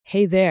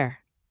Hey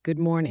there, good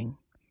morning.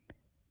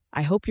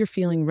 I hope you're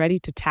feeling ready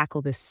to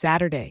tackle this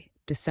Saturday,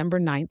 December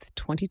 9th,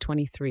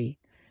 2023,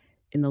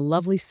 in the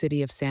lovely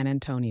city of San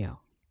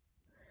Antonio.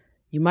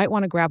 You might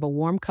want to grab a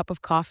warm cup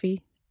of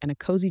coffee and a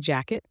cozy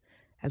jacket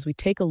as we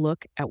take a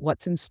look at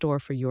what's in store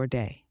for your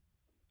day.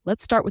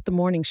 Let's start with the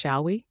morning,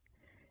 shall we?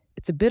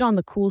 It's a bit on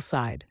the cool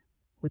side,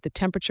 with the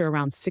temperature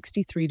around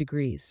 63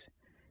 degrees.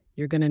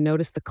 You're going to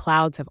notice the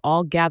clouds have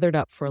all gathered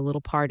up for a little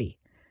party,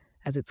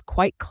 as it's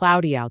quite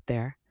cloudy out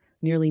there,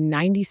 nearly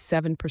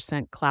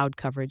 97% cloud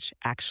coverage,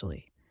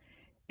 actually.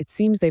 It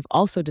seems they've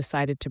also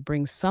decided to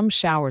bring some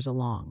showers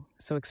along,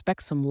 so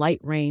expect some light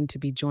rain to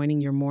be joining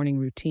your morning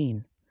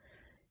routine.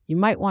 You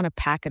might want to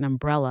pack an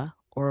umbrella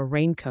or a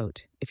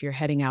raincoat if you're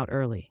heading out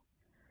early.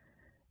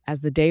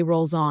 As the day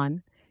rolls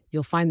on,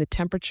 you'll find the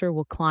temperature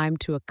will climb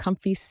to a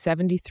comfy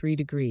 73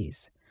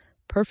 degrees,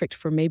 perfect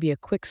for maybe a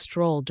quick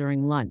stroll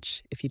during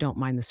lunch if you don't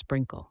mind the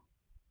sprinkle.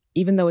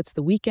 Even though it's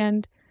the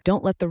weekend,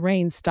 don't let the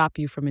rain stop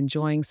you from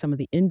enjoying some of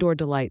the indoor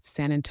delights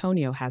San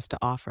Antonio has to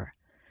offer.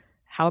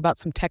 How about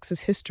some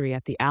Texas history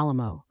at the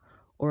Alamo,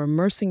 or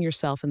immersing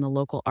yourself in the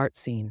local art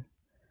scene?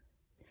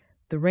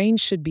 The rain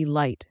should be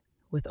light,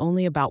 with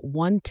only about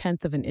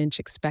 1/10 of an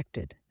inch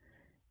expected.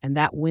 And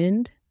that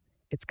wind?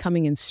 It's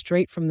coming in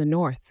straight from the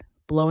north,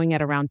 blowing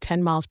at around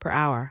 10 miles per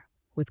hour,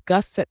 with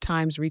gusts at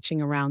times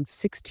reaching around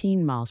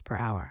 16 miles per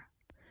hour.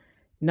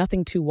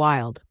 Nothing too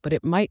wild, but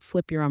it might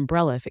flip your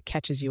umbrella if it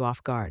catches you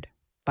off guard.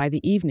 By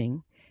the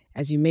evening,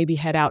 as you maybe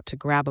head out to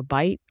grab a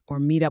bite or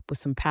meet up with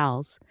some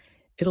pals,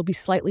 it'll be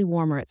slightly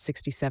warmer at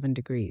 67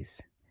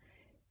 degrees.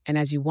 And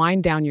as you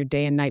wind down, your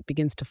day and night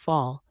begins to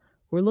fall,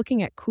 we're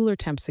looking at cooler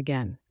temps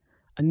again,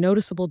 a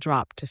noticeable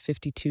drop to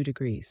 52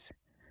 degrees.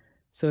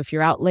 So if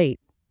you're out late,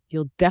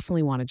 you'll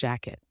definitely want a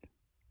jacket,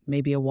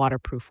 maybe a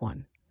waterproof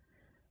one.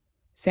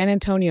 San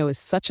Antonio is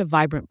such a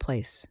vibrant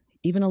place.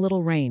 Even a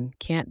little rain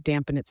can't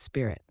dampen its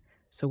spirit.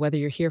 So whether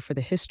you're here for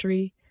the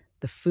history,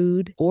 the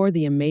food, or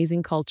the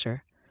amazing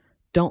culture,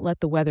 don't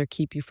let the weather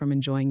keep you from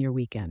enjoying your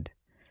weekend.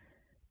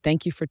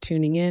 Thank you for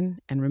tuning in,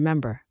 and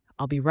remember,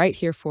 I'll be right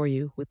here for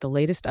you with the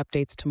latest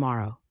updates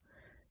tomorrow.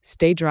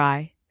 Stay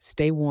dry,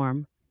 stay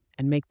warm,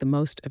 and make the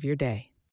most of your day.